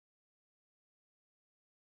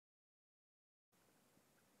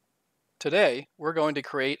Today, we're going to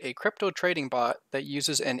create a crypto trading bot that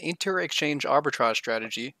uses an inter-exchange arbitrage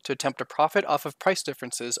strategy to attempt to profit off of price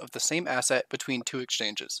differences of the same asset between two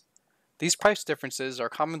exchanges. These price differences are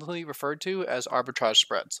commonly referred to as arbitrage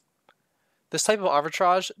spreads. This type of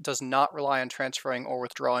arbitrage does not rely on transferring or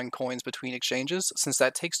withdrawing coins between exchanges, since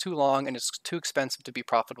that takes too long and is too expensive to be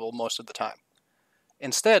profitable most of the time.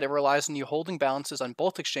 Instead, it relies on you holding balances on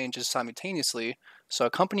both exchanges simultaneously, so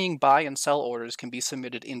accompanying buy and sell orders can be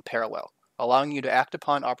submitted in parallel, allowing you to act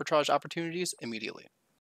upon arbitrage opportunities immediately.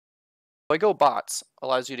 Coygo Bots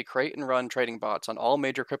allows you to create and run trading bots on all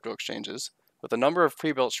major crypto exchanges with a number of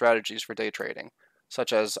pre-built strategies for day trading,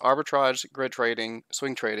 such as arbitrage, grid trading,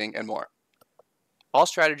 swing trading, and more. All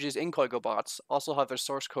strategies in Coygo Bots also have their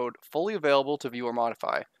source code fully available to view or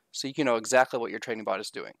modify, so you can know exactly what your trading bot is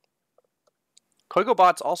doing. Coygo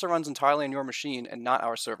Bots also runs entirely on your machine and not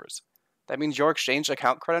our servers. That means your exchange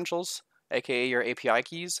account credentials, aka your API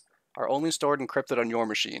keys, are only stored encrypted on your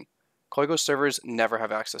machine. Coygo servers never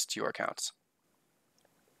have access to your accounts.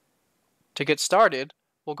 To get started,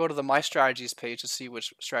 we'll go to the My Strategies page to see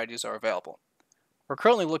which strategies are available. We're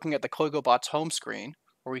currently looking at the Coygo Bots home screen,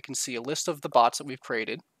 where we can see a list of the bots that we've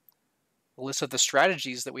created, a list of the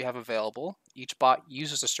strategies that we have available. Each bot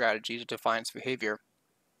uses a strategy to define its behavior.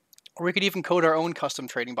 Or we could even code our own custom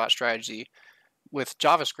trading bot strategy with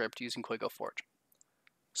JavaScript using Coygo Forge.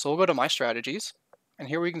 So we'll go to My Strategies, and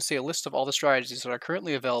here we can see a list of all the strategies that are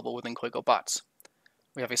currently available within Coygo Bots.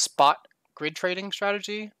 We have a spot grid trading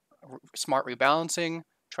strategy, smart rebalancing,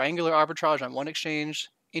 triangular arbitrage on one exchange,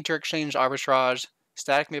 inter-exchange arbitrage,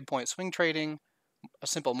 static midpoint swing trading, a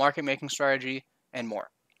simple market making strategy, and more.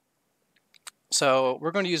 So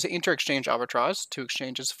we're going to use the inter-exchange arbitrage, 2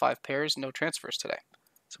 exchanges, 5 pairs, no transfers today.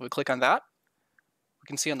 So we click on that. We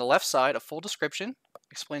can see on the left side a full description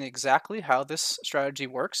explaining exactly how this strategy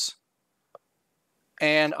works.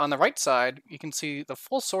 And on the right side, you can see the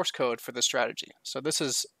full source code for this strategy. So this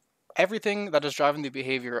is everything that is driving the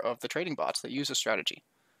behavior of the trading bots that use this strategy.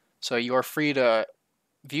 So you are free to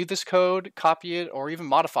view this code, copy it, or even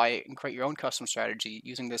modify it and create your own custom strategy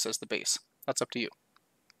using this as the base. That's up to you.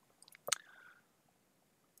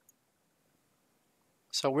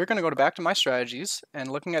 So we're going to go back to My Strategies,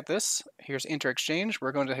 and looking at this, here's Inter-Exchange.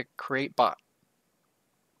 We're going to hit Create Bot.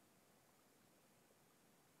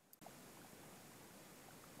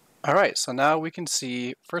 All right, so now we can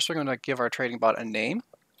see, first we're going to give our trading bot a name.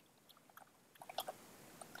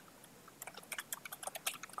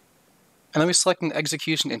 And then we select an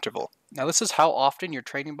execution interval. Now this is how often your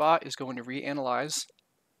trading bot is going to reanalyze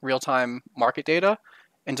real-time market data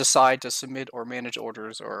and decide to submit or manage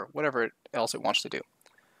orders or whatever else it wants to do.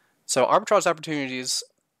 So arbitrage opportunities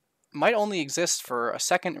might only exist for a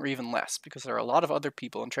second or even less because there are a lot of other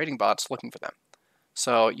people and trading bots looking for them.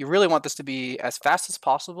 So you really want this to be as fast as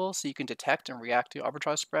possible so you can detect and react to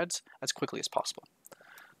arbitrage spreads as quickly as possible.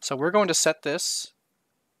 So we're going to set this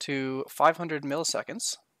to 500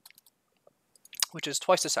 milliseconds, which is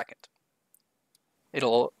twice a second.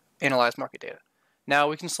 It'll analyze market data. Now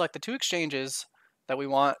we can select the 2 exchanges that we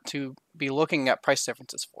want to be looking at price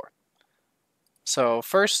differences for. So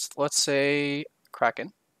first, let's say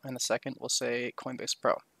Kraken, and the second we'll say Coinbase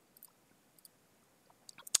Pro.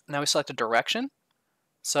 Now we select a direction.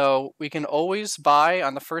 So we can always buy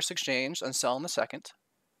on the first exchange and sell on the second.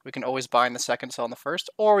 We can always buy in the second, sell on the first,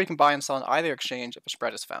 or we can buy and sell on either exchange if a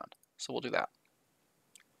spread is found. So we'll do that.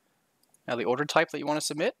 Now the order type that you want to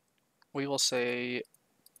submit, we'll say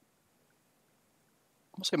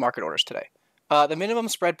market orders today. The minimum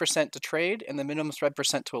spread percent to trade and the minimum spread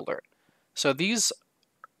percent to alert. So these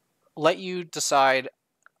let you decide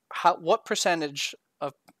what percentage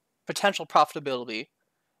of potential profitability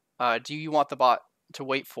do you want the bot to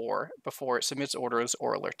wait for before it submits orders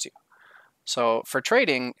or alerts you. So for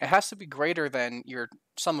trading, it has to be greater than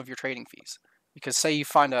sum of your trading fees. Because say you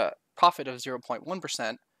find a profit of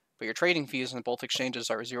 0.1%, but your trading fees on both exchanges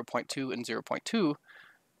are 0.2 and 0.2,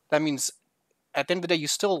 that means at the end of the day you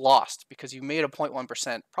still lost because you made a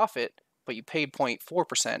 0.1% profit, but you paid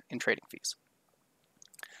 0.4% in trading fees.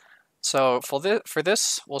 So for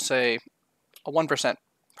this, we'll say a 1%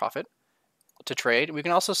 profit to trade. We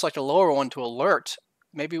can also select a lower one to alert.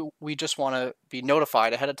 Maybe we just want to be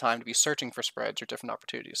notified ahead of time to be searching for spreads or different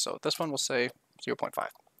opportunities. So this one we'll say 0.5.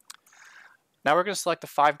 Now we're going to select the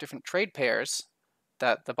 5 different trade pairs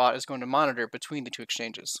that the bot is going to monitor between the 2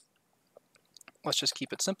 exchanges. Let's just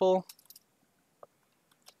keep it simple.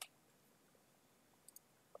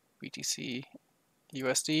 BTC,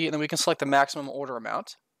 USD, and then we can select the maximum order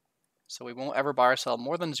amount. So we won't ever buy or sell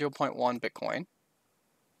more than 0.1 Bitcoin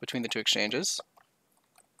between the 2 exchanges.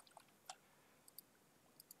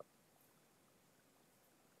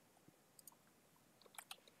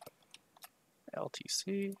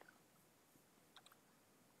 LTC.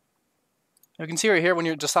 You can see right here, when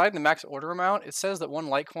you're deciding the max order amount, it says that one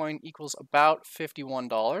Litecoin equals about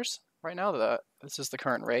 $51 right now. This is the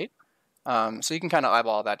current rate. So you can kind of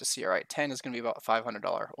eyeball that to see, all right, 10 is going to be about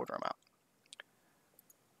 $500 order amount.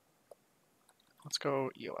 Let's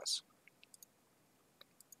go EOS.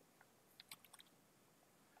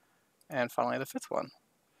 And finally, the fifth one.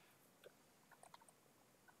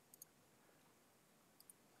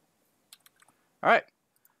 All right,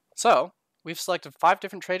 so we've selected 5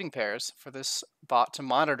 different trading pairs for this bot to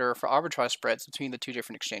monitor for arbitrage spreads between the 2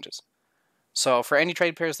 different exchanges. So for any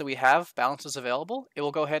trade pairs that we have balances available, it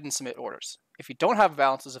will go ahead and submit orders. If you don't have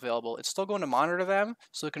balances available, it's still going to monitor them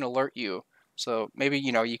so it can alert you. So maybe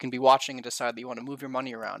you can be watching and decide that you want to move your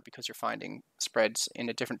money around because you're finding spreads in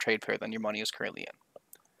a different trade pair than your money is currently in.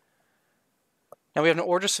 Now we have an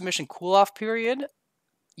order submission cool-off period.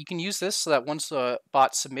 You can use this so that once the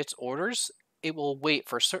bot submits orders, it will wait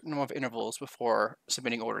for a certain number of intervals before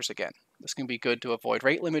submitting orders again. This can be good to avoid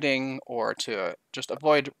rate limiting or to just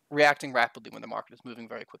avoid reacting rapidly when the market is moving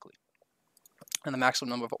very quickly. And the maximum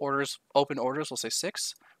number of orders, open orders, we'll say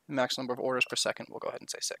 6. The maximum number of orders per second, we'll go ahead and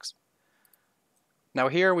say 6. Now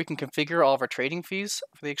here we can configure all of our trading fees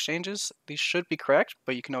for the exchanges. These should be correct,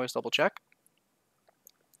 but you can always double check.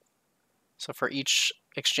 So for each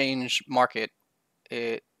exchange market,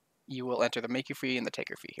 you will enter the maker fee and the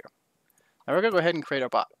taker fee here. Now we're going to go ahead and create our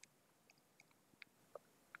bot.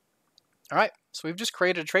 All right, so we've just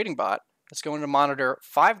created a trading bot that's going to monitor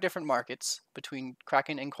 5 different markets between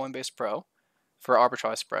Kraken and Coinbase Pro for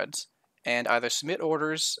arbitrage spreads, and either submit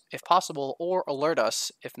orders if possible or alert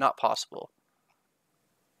us if not possible.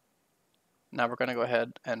 Now we're going to go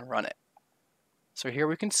ahead and run it. So here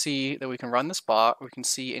we can see that we can run this bot. We can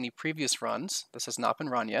see any previous runs. This has not been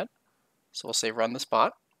run yet. So we'll say run this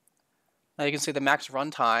bot. Now you can see the max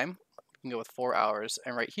run time. We can go with 4 hours.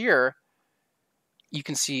 And right here, you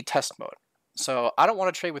can see test mode. So I don't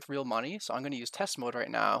want to trade with real money, so I'm going to use test mode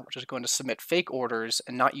right now, which is going to submit fake orders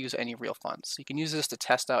and not use any real funds. You can use this to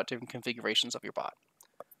test out different configurations of your bot.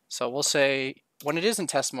 So we'll say when it is in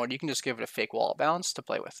test mode, you can just give it a fake wallet balance to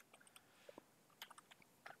play with.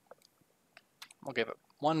 We'll give it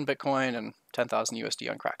 1 Bitcoin and 10,000 USD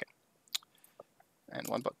on Kraken. And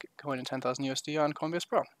 1 Bitcoin and 10,000 USD on Coinbase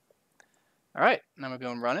Pro. All right, now I'm going to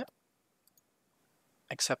go and run it.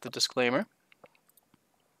 Accept the disclaimer.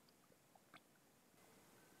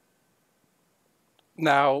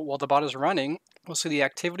 Now, while the bot is running, we'll see the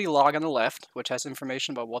activity log on the left, which has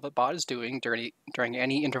information about what the bot is doing during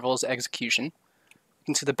any interval's execution. You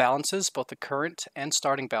can see the balances, both the current and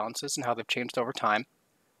starting balances, and how they've changed over time.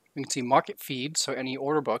 We can see market feed, so any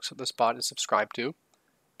order books that this bot is subscribed to,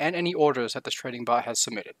 and any orders that this trading bot has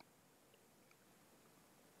submitted.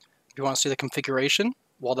 If you want to see the configuration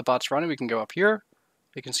while the bot's running, we can go up here.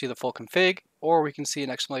 We can see the full config, or we can see an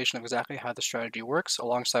explanation of exactly how the strategy works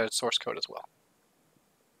alongside its source code as well.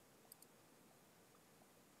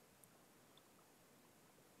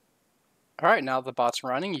 All right, now the bot's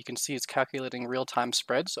running, you can see it's calculating real-time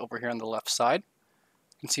spreads over here on the left side.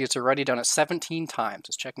 You can see it's already done it 17 times.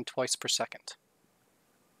 It's checking twice per second.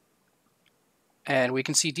 And we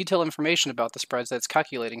can see detailed information about the spreads that it's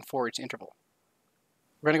calculating for each interval.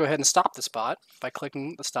 We're going to go ahead and stop this bot by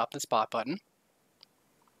clicking the Stop This Bot button.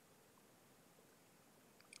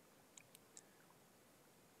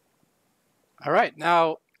 All right,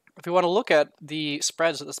 now if we want to look at the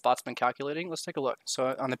spreads that this bot's been calculating, let's take a look.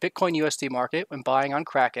 So on the Bitcoin USD market, when buying on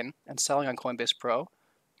Kraken and selling on Coinbase Pro, you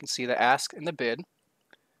can see the ask and the bid.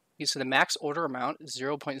 You see the max order amount is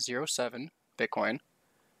 0.07 Bitcoin. And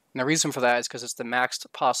the reason for that is because it's the max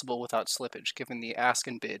possible without slippage, given the ask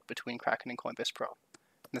and bid between Kraken and Coinbase Pro.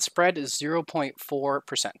 And the spread is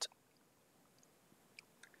 0.4%.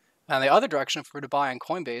 Now in the other direction, if we were to buy on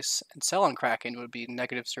Coinbase and sell on Kraken, it would be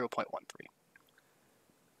negative 0.13.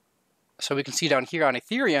 So we can see down here on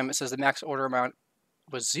Ethereum, it says the max order amount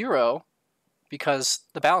was 0 because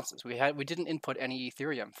the balances. We didn't input any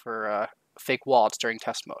Ethereum for fake wallets during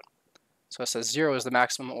test mode. So it says 0 is the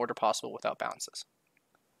maximum order possible without balances.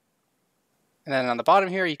 And then on the bottom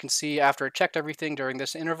here, you can see after it checked everything during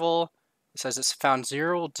this interval, it says it's found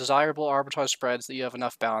 0 desirable arbitrage spreads that you have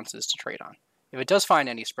enough balances to trade on. If it does find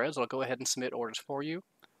any spreads, it'll go ahead and submit orders for you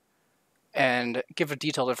and give a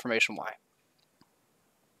detailed information why.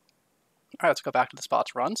 All right, let's go back to the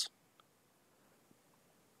spot's runs.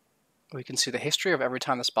 We can see the history of every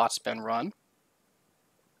time the spot's been run.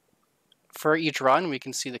 For each run, we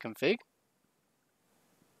can see the config,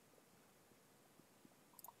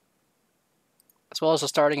 as well as the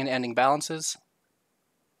starting and ending balances,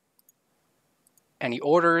 any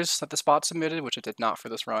orders that the spot submitted, which it did not for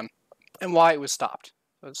this run, and why it was stopped.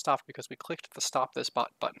 So it stopped because we clicked the Stop This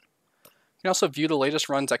Bot button. You can also view the latest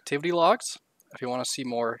run's activity logs if you want to see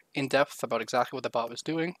more in-depth about exactly what the bot was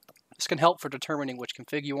doing. This can help for determining which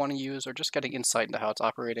config you want to use or just getting insight into how it's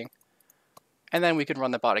operating. And then we can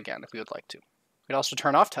run the bot again if we would like to. We could also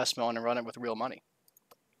turn off test mode and run it with real money.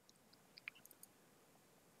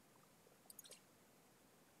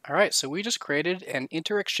 Alright, so we just created an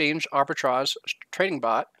Inter-Exchange Arbitrage trading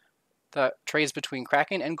bot that trades between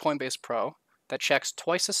Kraken and Coinbase Pro that checks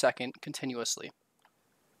twice a second continuously.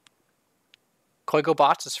 Coygo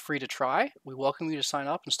Bots is free to try. We welcome you to sign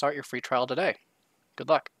up and start your free trial today. Good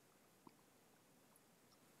luck.